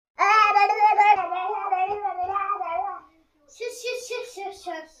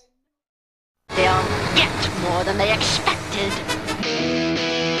than they expected.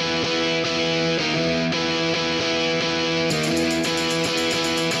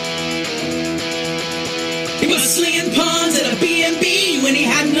 He was slinging pawns at a B&B when he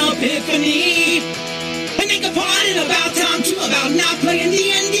had an epiphany. And they complained about time too, about not playing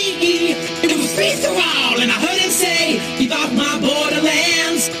D&D. It was free for all, and I heard him say, "Leave off my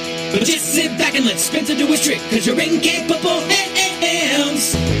borderlands. But just sit back and let Spencer do his trick, cause you're incapable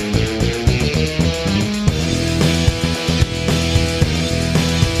hands."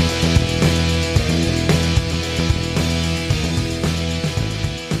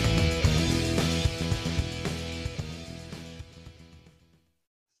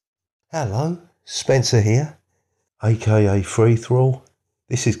 Hello, Spencer here, aka Free Thrall.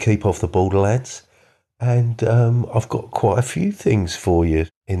 This is Keep Off the Borderlands, and I've got quite a few things for you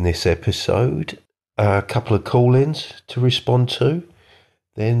in this episode. A couple of call-ins to respond to.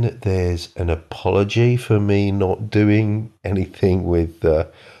 Then there's an apology for me not doing anything with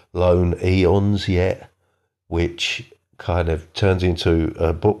Lone Eons yet, which kind of turns into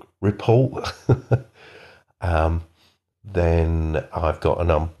a book report. Then I've got an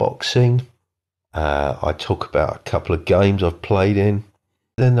unboxing. I talk about a couple of games I've played in.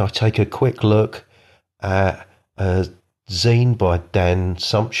 Then I take a quick look at a zine by Dan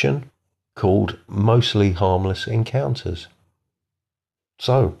Sumption called Mostly Harmless Encounters.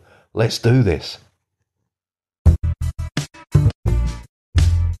 So, let's do this.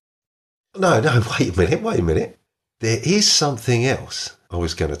 No, wait a minute. There is something else I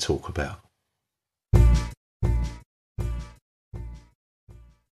was going to talk about.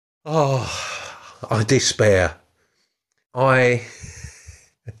 Oh, I despair. I've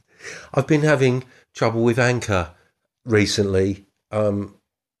been having trouble with Anchor recently.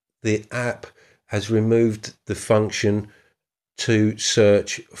 The app has removed the function to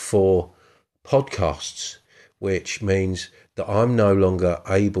search for podcasts, which means that I'm no longer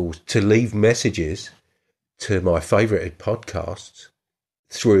able to leave messages to my favoured podcasts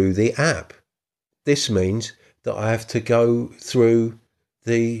through the app. This means that I have to go through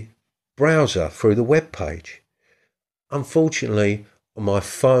the browser, through the web page. Unfortunately, on my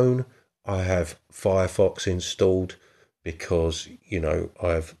phone, I have Firefox installed because, I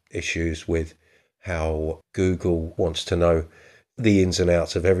have issues with how Google wants to know the ins and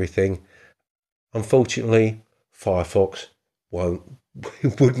outs of everything. Unfortunately, Firefox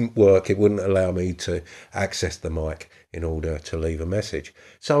wouldn't work. It wouldn't allow me to access the mic in order to leave a message.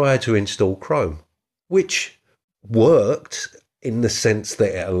 So I had to install Chrome, which worked in the sense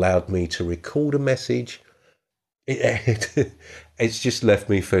that it allowed me to record a message. It's just left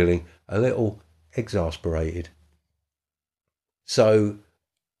me feeling a little exasperated. So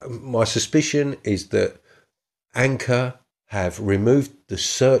my suspicion is that Anchor have removed the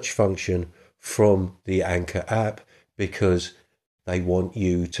search function from the Anchor app because they want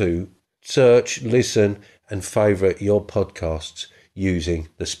you to search, listen, and favourite your podcasts using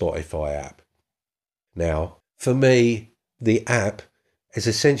the Spotify app. Now, for me, the app is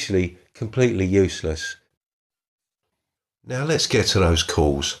essentially completely useless. Now let's get to those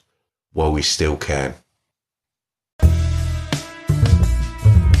calls while we still can.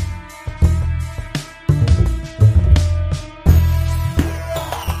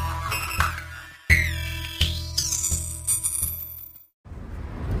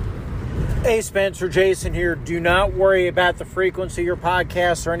 Hey Spencer, Jason here. Do not worry about the frequency of your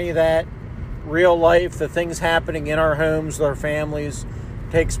podcasts or any of that. Real life, the things happening in our homes, with our families,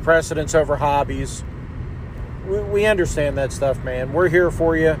 takes precedence over hobbies. We understand that stuff, man. We're here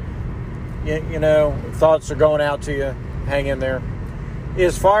for you. Thoughts are going out to you. Hang in there.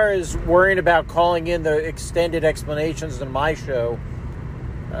 As far as worrying about calling in the extended explanations in my show,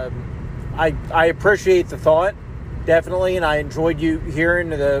 I appreciate the thought, definitely, and I enjoyed you hearing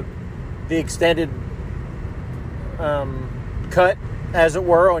the extended cut, as it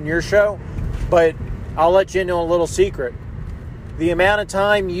were, on your show. But I'll let you know a little secret. The amount of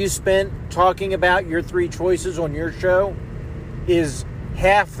time you spent talking about your three choices on your show is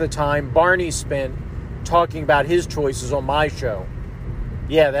half the time Barney spent talking about his choices on my show.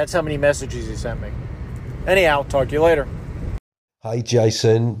 Yeah, that's how many messages he sent me. Anyhow, talk to you later. Hey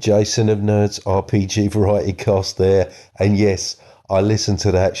Jason of Nerds RPG Variety Cast there. And yes, I listened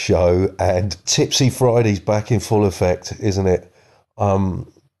to that show, and Tipsy Friday's back in full effect, isn't it?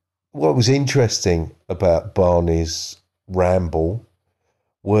 What was interesting about Barney's ramble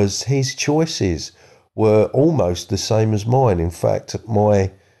was his choices were almost the same as mine. In fact,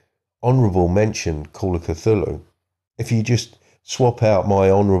 my honourable mention, Call of Cthulhu, if you just swap out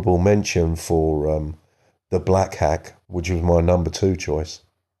my honourable mention for the Black Hack, which was my number 2 choice,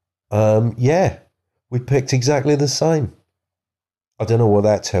 We picked exactly the same. I don't know what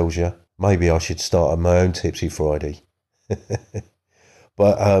that tells you. Maybe I should start on my own Tipsy Friday.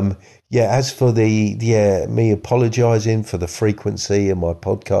 But yeah, as for me apologising for the frequency of my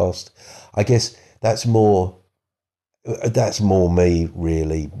podcast, I guess that's more me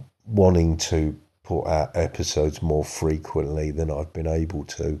really wanting to put out episodes more frequently than I've been able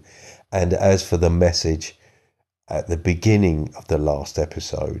to. And as for the message at the beginning of the last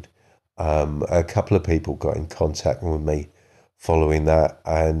episode, a couple of people got in contact with me following that,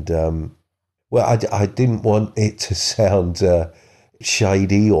 and well, I didn't want it to sound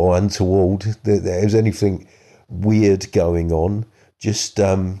shady or untoward, that there was anything weird going on. Just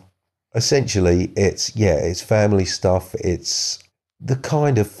essentially, it's family stuff. It's the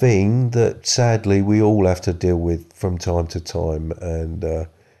kind of thing that sadly we all have to deal with from time to time, and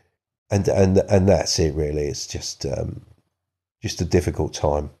that's it really. It's just a difficult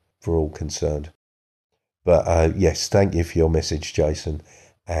time for all concerned. But yes, thank you for your message, Jason,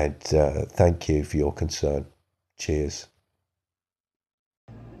 and thank you for your concern. Cheers.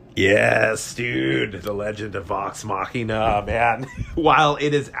 Yes, dude, the legend of Vox Machina, man. While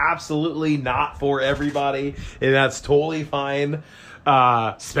it is absolutely not for everybody, and that's totally fine,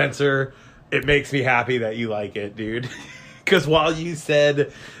 Spencer, it makes me happy that you like it, dude. Because while you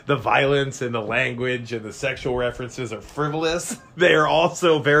said the violence and the language and the sexual references are frivolous, they are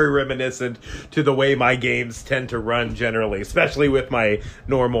also very reminiscent to the way my games tend to run generally, especially with my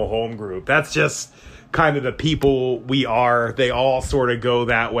normal home group. That's just kind of the people we are. They all sort of go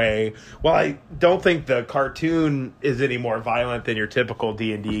that way. Well, I don't think the cartoon is any more violent than your typical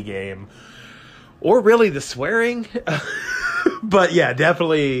D&D game, or really the swearing. But yeah,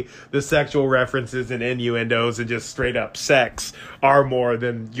 definitely the sexual references and innuendos and just straight up sex are more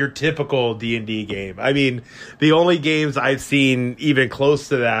than your typical D&D game. I mean, the only games I've seen even close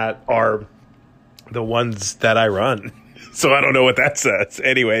to that are the ones that I run. So I don't know what that says.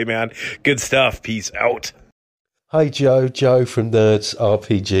 Anyway, man, good stuff. Peace out. Hey, Joe from Nerds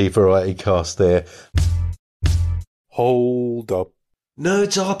RPG Variety Cast there. Hold up.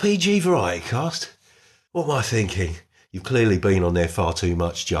 Nerds RPG Variety Cast? What am I thinking? You've clearly been on there far too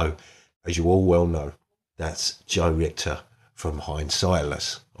much, Joe. As you all well know, that's Joe Richter from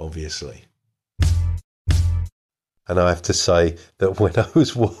Harmless, obviously. And I have to say that when I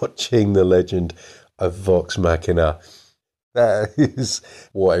was watching The Legend of Vox Machina, that is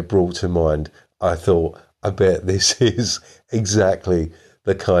what it brought to mind. I thought, I bet this is exactly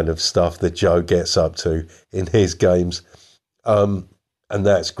the kind of stuff that Joe gets up to in his games. And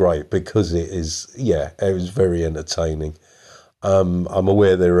that's great because it was very entertaining. I'm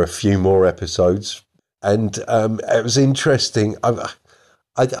aware there are a few more episodes, and it was interesting.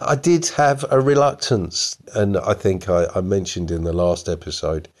 I did have a reluctance, and I think I mentioned in the last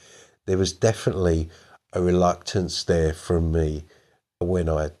episode, there was definitely a reluctance there from me when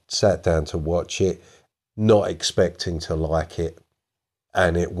I sat down to watch it, not expecting to like it,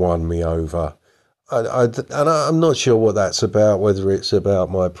 and it won me over. And I'm not sure what that's about, whether it's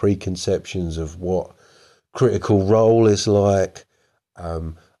about my preconceptions of what Critical Role is like.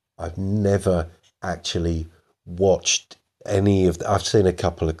 I've never actually watched any of I've seen a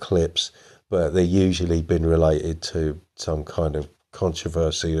couple of clips, but they've usually been related to some kind of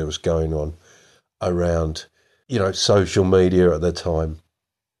controversy that was going on around, social media at the time.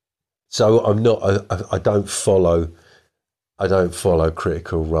 So I don't follow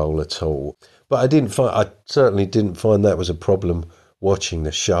Critical Role at all. But I certainly didn't find that was a problem watching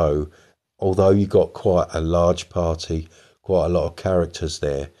the show, although you got quite a large party, quite a lot of characters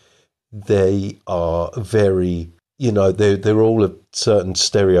there. They are very, they're all of certain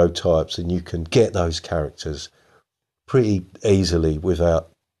stereotypes, and you can get those characters pretty easily without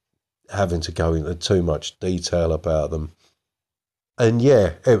having to go into too much detail about them. And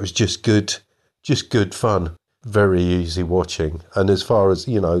yeah, it was just good fun, very easy watching. And as far as,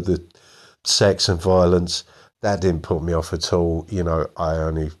 the sex and violence, that didn't put me off at all. I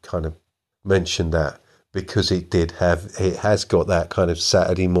only kind of mentioned that because it has got that kind of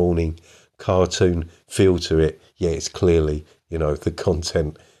Saturday morning cartoon feel to it. Yeah, it's clearly, the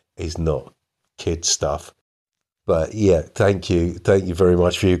content is not kid stuff. But yeah, thank you very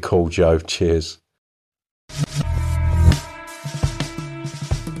much for your call, Joe. Cheers.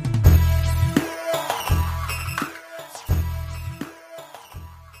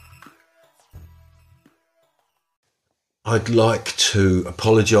 I'd like to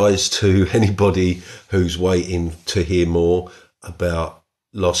apologise to anybody who's waiting to hear more about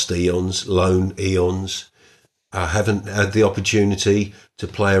Lost Eons, Lone Eons. I haven't had the opportunity to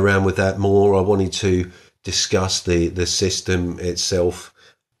play around with that more. I wanted to discuss the system itself,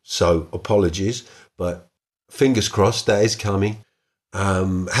 so apologies. but fingers crossed that is coming.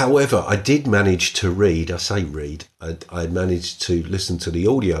 However, I did manage to read, I managed to listen to the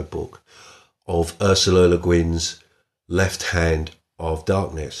audiobook of Ursula Le Guin's Left Hand of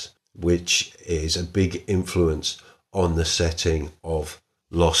Darkness, which is a big influence on the setting of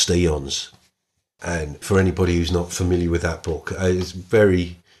Lost Eons. And for anybody who's not familiar with that book, it's a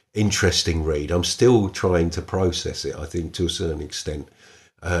very interesting read. I'm still trying to process it, I think, to a certain extent,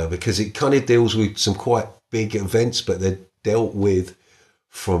 because it kind of deals with some quite big events, but they're dealt with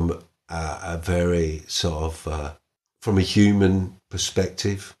from a very sort of from a human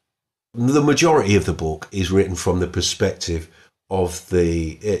perspective. The majority of the book is written from the perspective of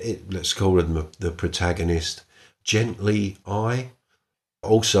let's call him the protagonist, Gently I,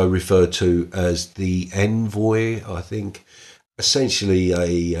 also referred to as the envoy, I think. Essentially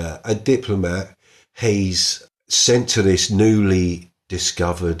a diplomat. He's sent to this newly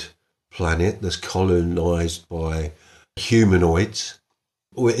discovered planet that's colonised by humanoids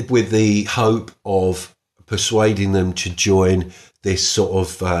with the hope of persuading them to join this sort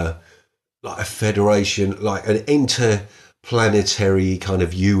of like a federation, like an interplanetary kind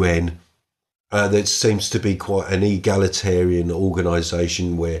of UN that seems to be quite an egalitarian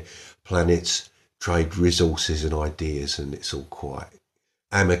organisation where planets trade resources and ideas, and it's all quite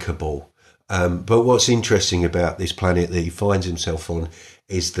amicable. But what's interesting about this planet that he finds himself on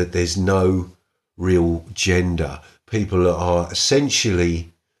is that there's no real gender. People are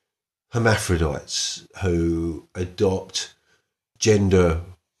essentially hermaphrodites who adopt gender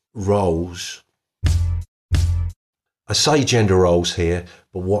roles. I say gender roles here,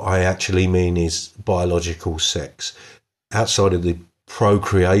 but what I actually mean is biological sex. Outside of the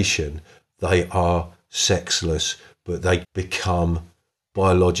procreation, they are sexless, but they become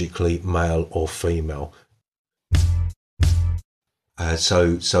biologically male or female.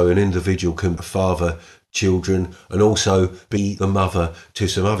 So an individual can father children and also be the mother to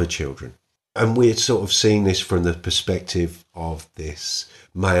some other children. And we're sort of seeing this from the perspective of this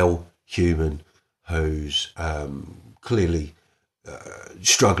male human who's clearly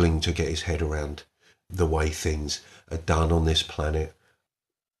struggling to get his head around the way things are done on this planet.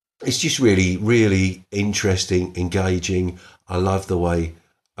 It's just really, really interesting, engaging. I love the way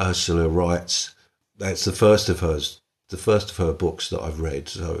Ursula writes. That's the first of her books that I've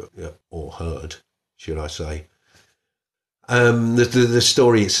read, or heard, should I say. The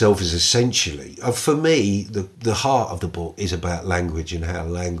story itself is essentially, for me, the heart of the book is about language and how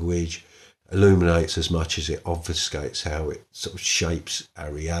language illuminates as much as it obfuscates, how it sort of shapes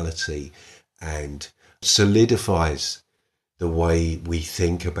our reality and solidifies the way we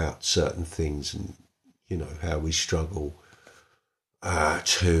think about certain things, and how we struggle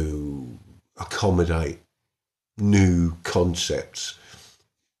to accommodate new concepts.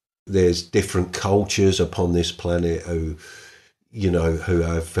 There's different cultures upon this planet who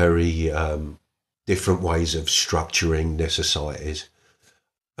have very different ways of structuring their societies.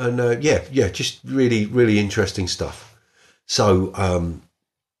 And just really, really interesting stuff. So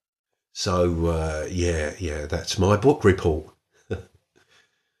that's my book report.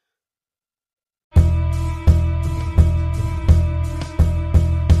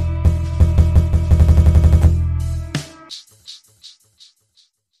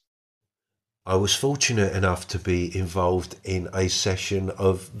 I was fortunate enough to be involved in a session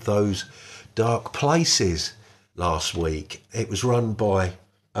of Those Dark Places last week. It was run by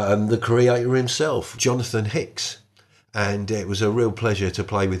the creator himself, Jonathan Hicks, and it was a real pleasure to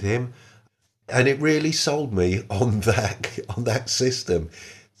play with him. And it really sold me on that system.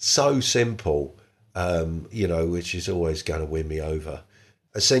 So simple, which is always going to win me over.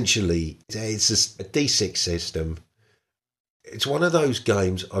 Essentially, it's a D6 system. It's one of those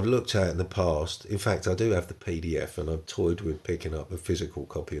games I've looked at in the past. In fact, I do have the PDF, and I've toyed with picking up a physical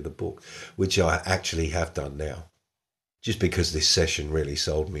copy of the book, which I actually have done now, just because this session really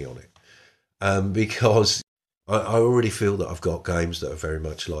sold me on it. Because I already feel that I've got games that are very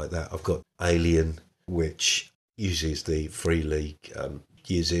much like that. I've got Alien, which uses the Free League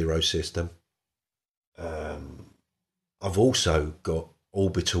Year Zero system. I've also got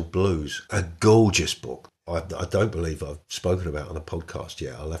Orbital Blues, a gorgeous book. I don't believe I've spoken about on a podcast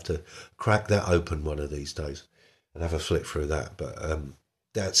yet. I'll have to crack that open one of these days and have a flick through that. But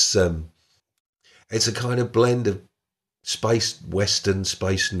that's it's a kind of blend of space western,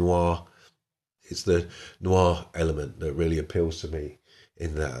 space noir. It's the noir element that really appeals to me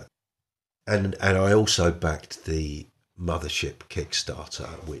in that. And I also backed the Mothership Kickstarter,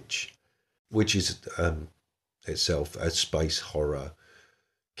 which is itself a space horror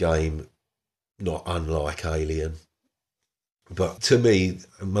game, not unlike Alien. But to me,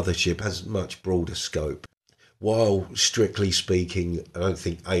 Mothership has much broader scope. While strictly speaking, I don't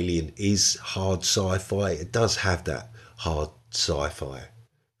think Alien is hard sci-fi. It does have that hard sci-fi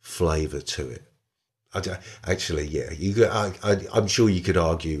flavour to it. Actually, yeah, I'm sure you could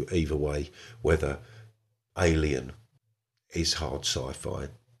argue either way whether Alien is hard sci-fi.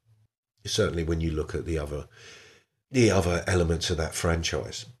 Certainly, when you look at the other elements of that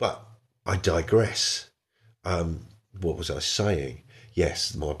franchise. But I digress. What was I saying?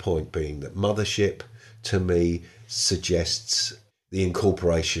 Yes, my point being that Mothership, to me, suggests the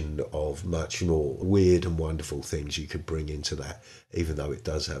incorporation of much more weird and wonderful things you could bring into that, even though it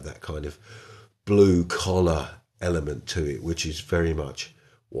does have that kind of blue collar element to it, which is very much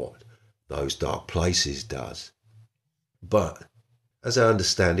what Those Dark Places does. But as I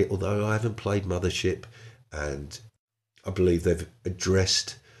understand it, although I haven't played Mothership, and I believe they've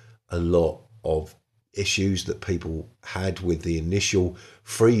addressed a lot of issues that people had with the initial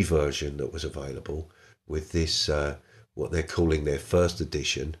free version that was available, with this what they're calling their first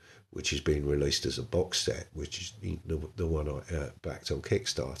edition, which is being released as a box set, which is the one I backed on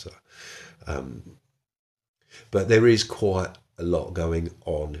Kickstarter. But there is quite a lot going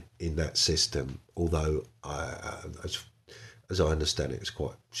on in that system, although as I understand it, it's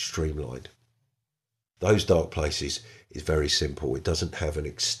quite streamlined. Those Dark Places is very simple. It doesn't have an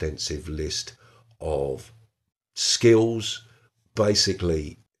extensive list of skills.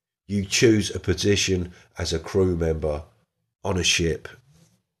 Basically, you choose a position as a crew member on a ship.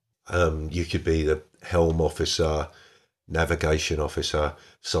 You could be the helm officer, navigation officer,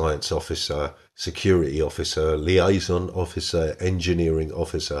 science officer, security officer, liaison officer, engineering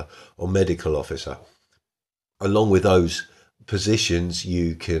officer, or medical officer. Along with those positions,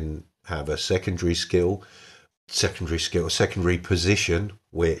 you can have a secondary position,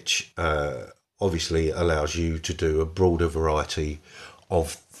 which obviously allows you to do a broader variety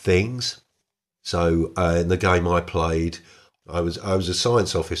of things. So in the game I played, I was a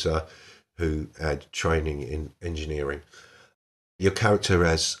science officer who had training in engineering. Your character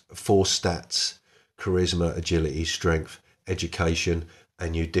has 4 stats: charisma, agility, strength, education,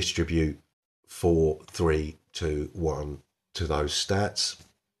 and you distribute 4, 3, 2, 1 to those stats,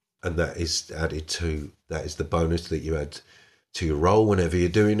 and that is the bonus that you add to your role whenever you're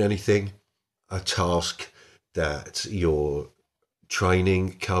doing anything. A task that your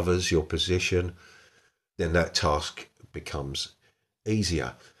training covers your position, then that task becomes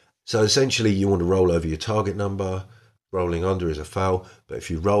easier. So essentially you want to roll over your target number. Rolling under is a fail, but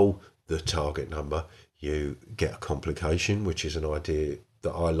if you roll the target number, you get a complication, which is an idea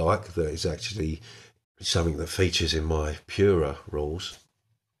that I like, that is actually something that features in my Pura rules.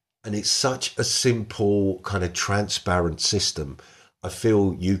 And it's such a simple, kind of transparent system. I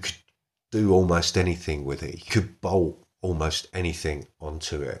feel you could do almost anything with it. You could bolt almost anything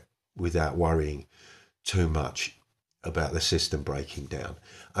onto it without worrying too much about the system breaking down.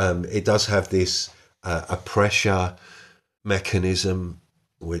 It does have this a pressure mechanism,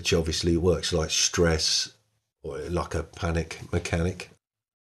 which obviously works like stress or like a panic mechanic.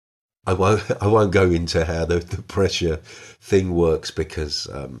 I won't go into how the pressure thing works because,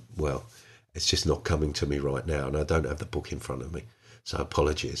 well, it's just not coming to me right now, and I don't have the book in front of me, so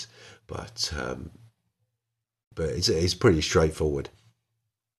apologies. But it's pretty straightforward.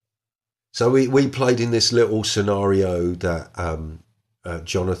 So we played in this little scenario that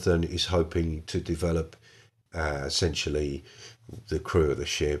Jonathan is hoping to develop. Essentially, the crew of the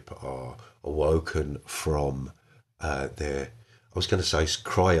ship are awoken from their, I was going to say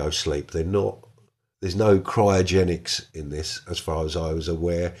cryo sleep. They're not. There's no cryogenics in this, as far as I was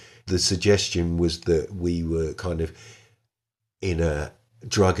aware. The suggestion was that we were kind of in a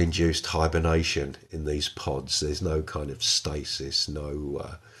drug-induced hibernation in these pods. There's no kind of stasis,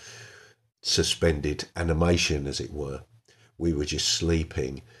 no suspended animation, as it were. We were just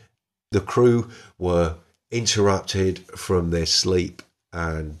sleeping. The crew were interrupted from their sleep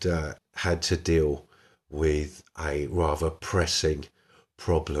and had to deal with a rather pressing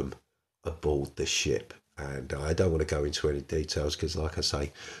problem aboard the ship. And I don't want to go into any details because, like I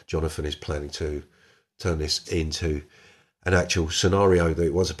say, Jonathan is planning to turn this into an actual scenario that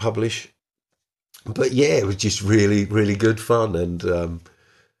it was a publish. But yeah, it was just really, really good fun, and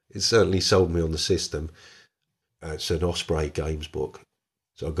it certainly sold me on the system. It's an Osprey Games book,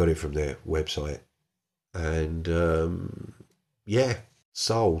 so I got it from their website, and yeah,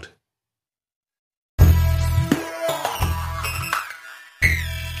 sold.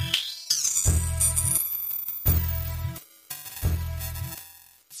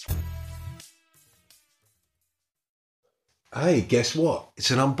 Hey, guess what?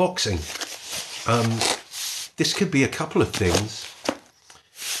 It's an unboxing. this could be a couple of things.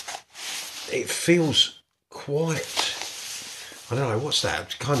 It feels quite, I don't know, what's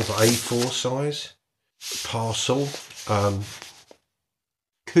that? Kind of A4 size parcel.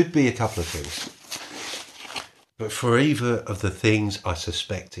 Could be a couple of things. But for either of the things I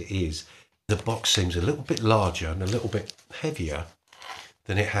suspect it is, the box seems a little bit larger and a little bit heavier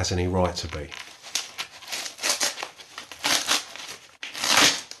than it has any right to be.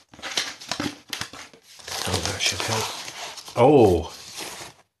 Oh, that should help. Oh,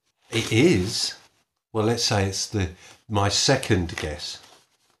 it is. Well, let's say it's my second guess.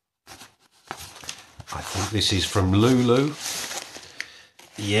 I think this is from Lulu.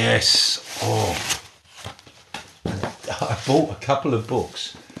 Yes. Oh, I bought a couple of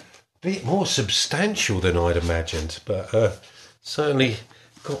books. A bit more substantial than I'd imagined, but certainly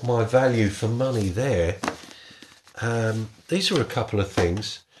got my value for money there. These are a couple of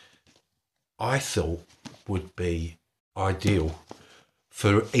things I thought would be ideal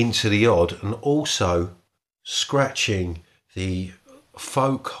for Into the Odd, and also scratching the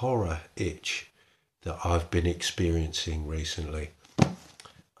folk horror itch that I've been experiencing recently.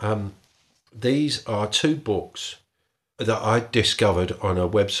 These are two books that I discovered on a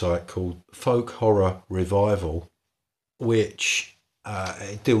website called Folk Horror Revival, which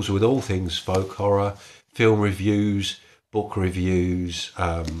it deals with all things folk horror, film reviews, book reviews,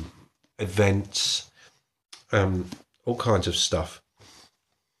 events, all kinds of stuff.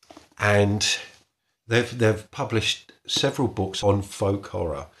 And they've published several books on folk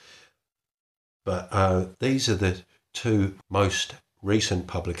horror, but these are the two most recent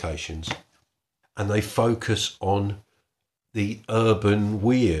publications, and they focus on the urban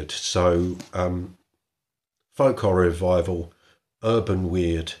weird. So Folk Horror Revival, Urban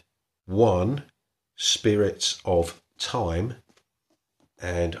Weird 1, Spirits of Time,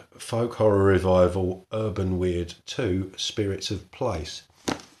 and Folk Horror Revival, Urban Weird 2, Spirits of Place.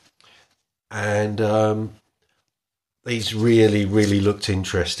 And these really, really looked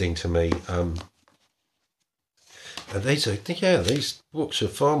interesting to me. And these books are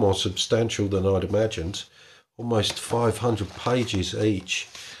far more substantial than I'd imagined. Almost 500 pages each.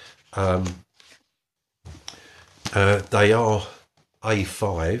 They are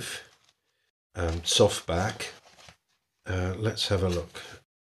A5, softback. Let's have a look.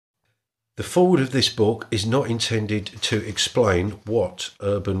 The foreword of this book is not intended to explain what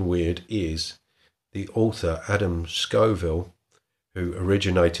urban weird is. The author, Adam Scoville, who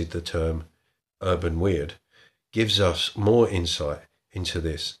originated the term urban weird, gives us more insight into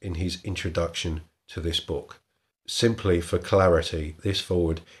this in his introduction to this book. Simply for clarity, this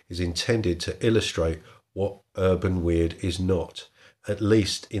foreword is intended to illustrate what urban weird is not, at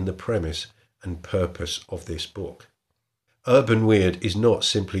least in the premise and purpose of this book. Urban weird is not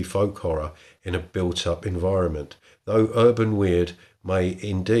simply folk horror in a built-up environment, though urban weird may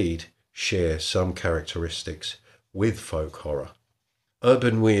indeed share some characteristics with folk horror.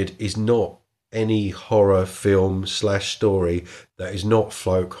 Urban weird is not any horror film / story that is not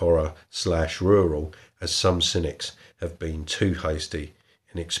folk horror / rural, as some cynics have been too hasty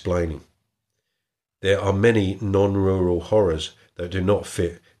in explaining. There are many non-rural horrors that do not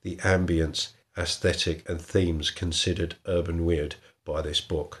fit the ambience, aesthetic and themes considered urban weird by this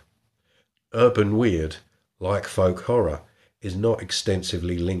book. Urban weird, like folk horror, is not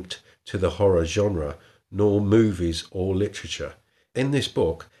extensively linked to the horror genre, nor movies or literature. In this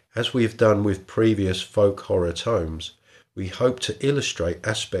book, as we have done with previous folk horror tomes, we hope to illustrate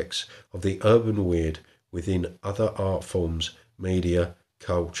aspects of the urban weird within other art forms, media,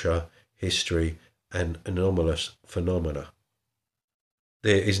 culture, history, and anomalous phenomena.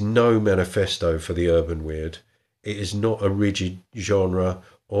 There is no manifesto for the urban weird. It is not a rigid genre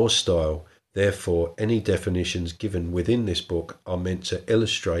or style. Therefore, any definitions given within this book are meant to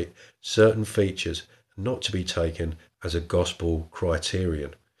illustrate certain features, not to be taken as a gospel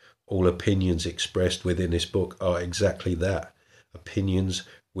criterion. All opinions expressed within this book are exactly that, opinions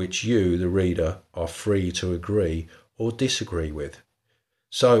which you, the reader, are free to agree or disagree with.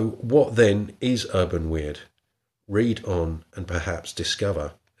 So, what then is urban weird? Read on and perhaps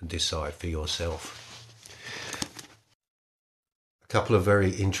discover and decide for yourself. A couple of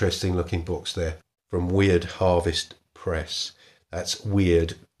very interesting looking books there from Weird Harvest Press. That's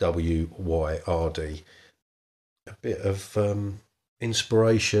Weird, W-Y-R-D. A bit of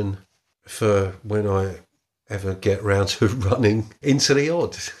inspiration for when I ever get round to running Into the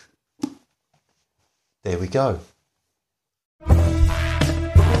Odd. There we go.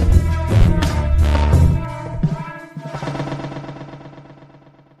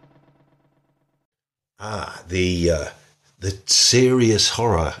 The serious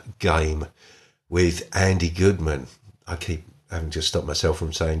horror game with Andy Goodman. I keep having to stop myself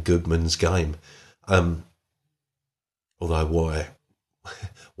from saying Goodman's Game. Although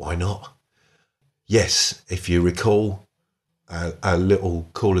why not? Yes, if you recall, our little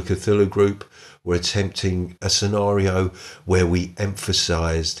Call of Cthulhu group were attempting a scenario where we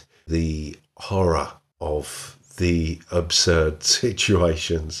emphasised the horror of the absurd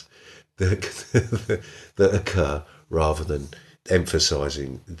situations that occur, rather than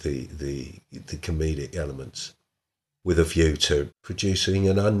emphasising the comedic elements, with a view to producing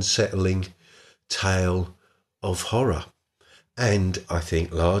an unsettling tale of horror. And I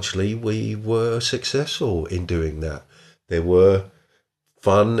think largely we were successful in doing that. There were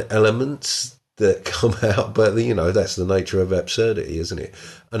fun elements that come out, but that's the nature of absurdity, isn't it?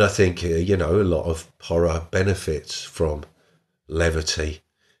 And I think a lot of horror benefits from levity,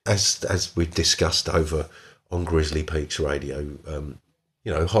 as we've discussed over on Grizzly Peaks Radio.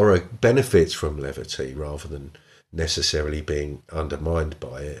 Horror benefits from levity rather than necessarily being undermined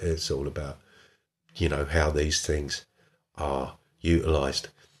by it. It's all about how these things are utilised.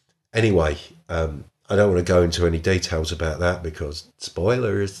 Anyway, I don't want to go into any details about that because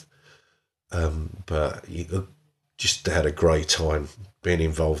spoilers. But you just had a great time being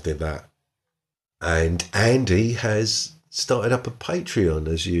involved in that. And Andy has started up a Patreon,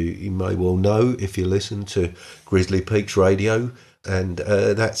 as you may well know if you listen to Grizzly Peaks Radio, and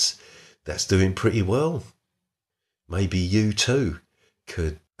that's doing pretty well. Maybe you too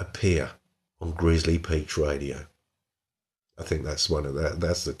could appear on Grizzly Peaks Radio. I think that's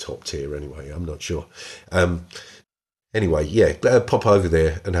that's the top tier anyway. I'm not sure. Anyway, yeah, pop over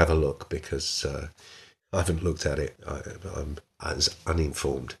there and have a look, because I haven't looked at it. I'm as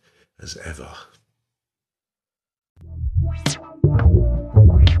uninformed as ever.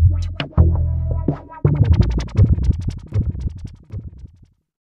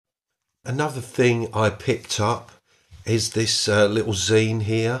 Another thing I picked up is this little zine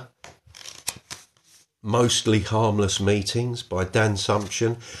here, Mostly Harmless Meetings by Dan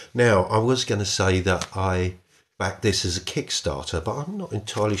Sumption. Now, I was going to say that I backed this as a Kickstarter, but I'm not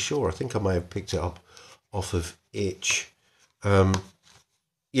entirely sure. I think I may have picked it up off of Itch. So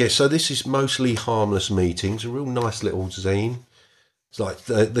this is Mostly Harmless Meetings, a real nice little zine. It's like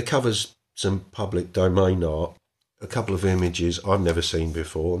the cover's some public domain art, a couple of images I've never seen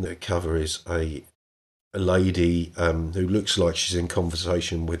before, and the cover is a lady who looks like she's in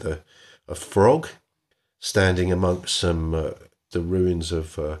conversation with a frog, standing amongst some the ruins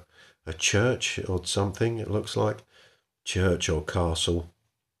of a church or something. It looks like church or castle,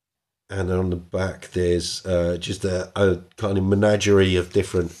 and on the back there's just a kind of menagerie of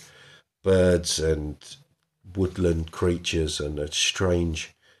different birds and woodland creatures, and a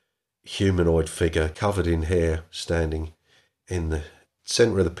strange humanoid figure covered in hair standing in the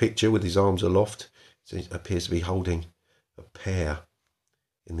centre of the picture with his arms aloft. So he appears to be holding a pear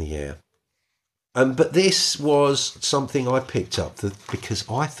in the air. But this was something I picked up because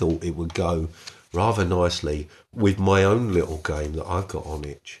I thought it would go rather nicely with my own little game that I've got on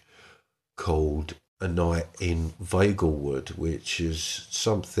Itch called A Night in Vagelwood, which is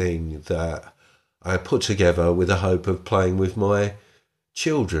something that I put together with the hope of playing with my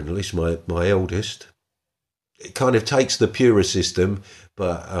children, at least my eldest. It kind of takes the Pura system,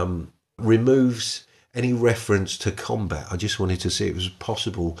 but removes any reference to combat. I just wanted to see if it was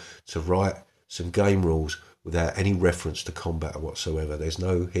possible to write some game rules without any reference to combat whatsoever. There's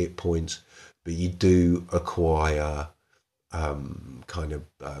no hit points, but you do acquire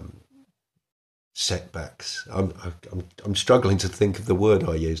setbacks. I'm struggling to think of the word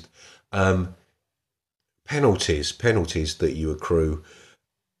I used. Penalties that you accrue,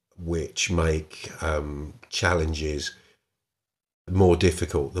 which make challenges more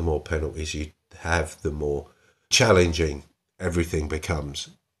difficult. The more penalties you have, the more challenging everything becomes.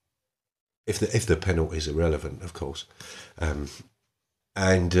 If the penalties are relevant, of course. This A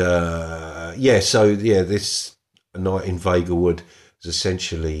Night in Vagelwood is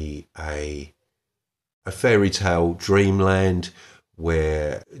essentially a fairy tale dreamland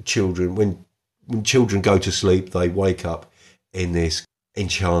where children, when children go to sleep, they wake up in this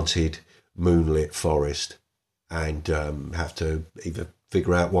enchanted moonlit forest and have to either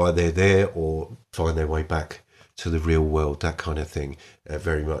figure out why they're there or find their way back to the real world, that kind of thing.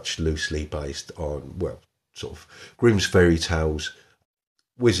 Very much loosely based on, sort of Grimm's fairy tales,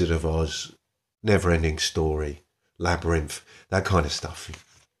 Wizard of Oz, Never-Ending Story, Labyrinth, that kind of stuff.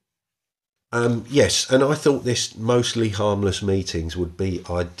 Yes, and I thought this Mostly Harmless Meetings would be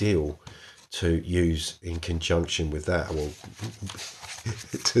ideal to use in conjunction with that, or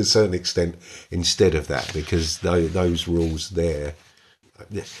to a certain extent instead of that, because those rules there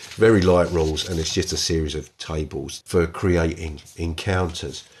very light rules, and it's just a series of tables for creating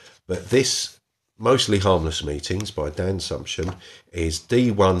encounters. But this Mostly Harmless Meetings by Dan Sumption is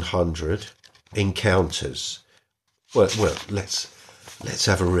D100 Encounters. Well, let's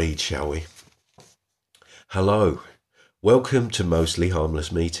have a read, shall we? Hello. Welcome to Mostly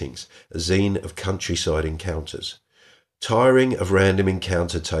Harmless Meetings, a zine of countryside encounters. Tiring of random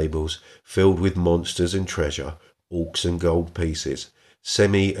encounter tables filled with monsters and treasure, orcs and gold pieces,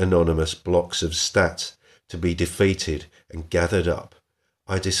 semi-anonymous blocks of stats to be defeated and gathered up,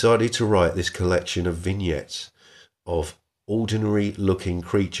 I decided to write this collection of vignettes of ordinary-looking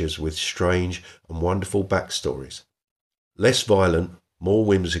creatures with strange and wonderful backstories. Less violent, more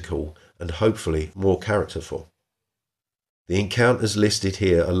whimsical, and hopefully more characterful. The encounters listed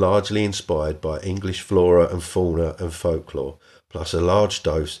here are largely inspired by English flora and fauna and folklore, plus a large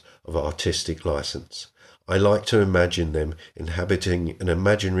dose of artistic license. I like to imagine them inhabiting an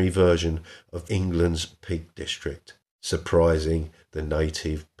imaginary version of England's Peak District, surprising the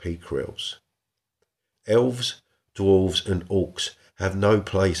native peak rills. Elves, dwarves and orcs have no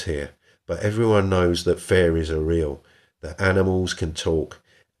place here, but everyone knows that fairies are real, that animals can talk,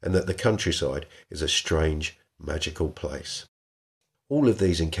 and that the countryside is a strange, magical place. All of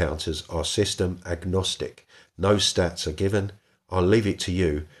these encounters are system agnostic. No stats are given. I'll leave it to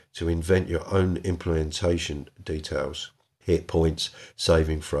you to invent your own implementation details, hit points,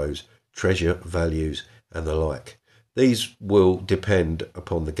 saving throws, treasure values, and the like. These will depend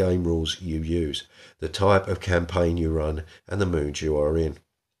upon the game rules you use, the type of campaign you run, and the mood you are in.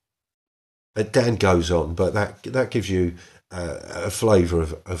 Dan goes on, but that gives you a flavour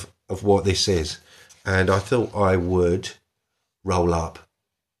of what this is. And I thought I would roll up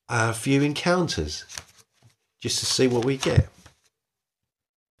a few encounters just to see what we get.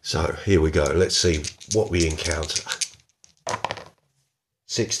 So here we go. Let's see what we encounter.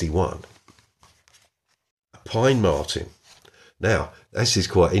 61. A pine marten. Now, this is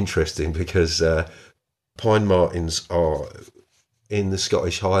quite interesting because pine martens are in the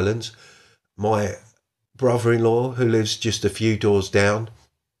Scottish Highlands. My brother-in-law, who lives just a few doors down,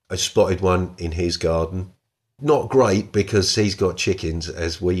 I spotted one in his garden. Not great because he's got chickens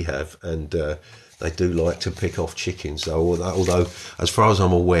as we have, and they do like to pick off chickens. So although, as far as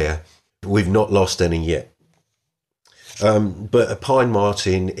I'm aware, we've not lost any yet. But a pine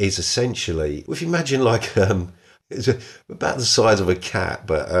marten is essentially, if you imagine like it's about the size of a cat,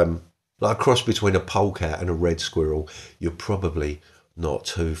 but like a cross between a polecat and a red squirrel, you're probably not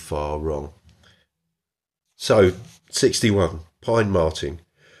too far wrong. So 61, pine marten.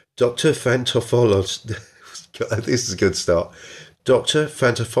 Dr. Phantopholos, this is a good start. Dr.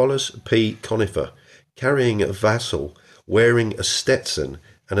 Phantopholos P. Conifer, carrying a vassal, wearing a Stetson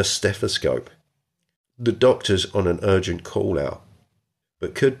and a stethoscope. The doctor's on an urgent call-out,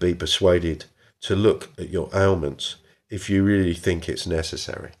 but could be persuaded to look at your ailments if you really think it's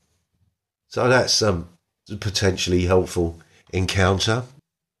necessary. So that's some potentially helpful encounter.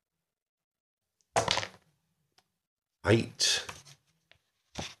 8.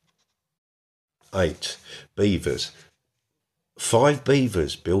 Beavers. 5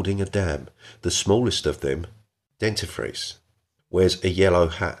 beavers building a dam. The smallest of them, dentifrice, wears a yellow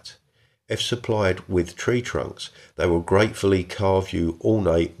hat. If supplied with tree trunks, they will gratefully carve you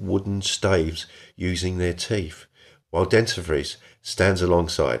ornate wooden staves using their teeth, while dentifrice stands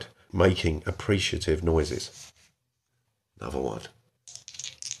alongside, making appreciative noises. Another one.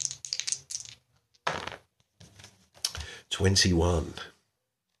 21.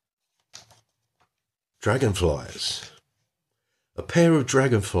 Dragonflies. A pair of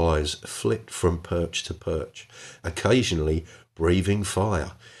dragonflies flit from perch to perch, occasionally breathing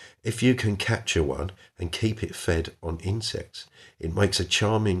fire. If you can capture one and keep it fed on insects, it makes a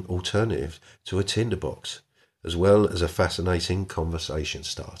charming alternative to a tinderbox, as well as a fascinating conversation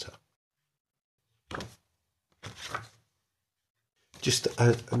starter. Just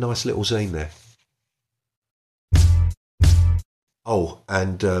a nice little zine there. Oh,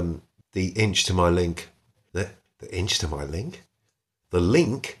 and the inch to my link. The inch to my link? The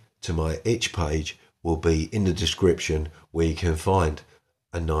link to my itch page will be in the description, where you can find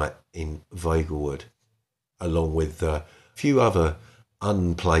A Night in Vagelwood, along with a few other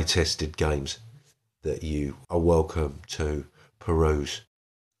unplay-tested games that you are welcome to peruse.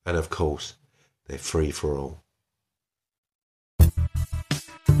 And of course, they're free for all.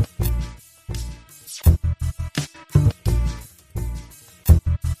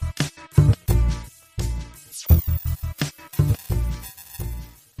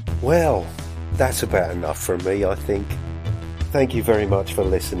 Well, that's about enough from me, I think. Thank you very much for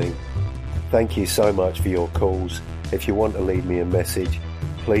listening. Thank you so much for your calls. If you want to leave me a message,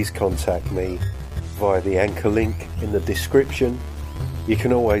 please contact me via the anchor link in the description. You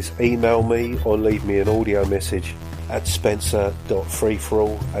can always email me or leave me an audio message at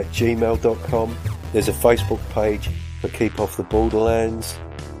spencer.freeforall@gmail.com. There's a Facebook page for Keep Off the Borderlands.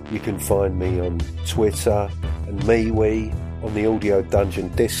 You can find me on Twitter and MeWe, on the Audio Dungeon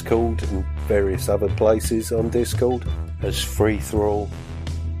Discord and various other places on Discord as Free For All.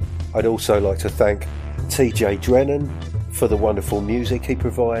 I'd also like to thank TJ Drennan for the wonderful music he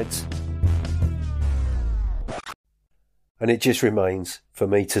provides. And it just remains for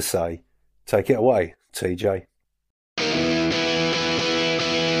me to say, take it away, TJ.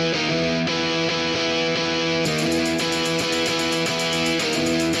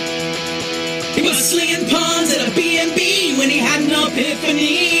 He was slinging puns at a B&B when he had an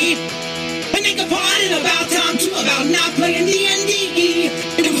epiphany. And they complained about time too, about not playing D&D.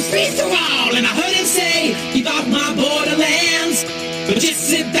 And it was free for all, and I heard him say, "Keep off my borderlands." But just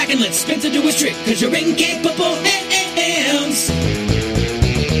sit back and let Spencer do his trick, 'cause you're in capable hands.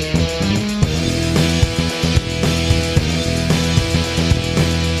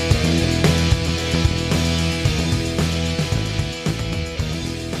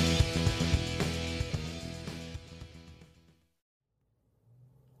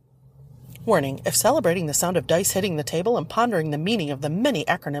 Warning, if celebrating the sound of dice hitting the table and pondering the meaning of the many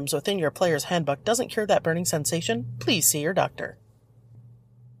acronyms within your player's handbook doesn't cure that burning sensation, please see your doctor.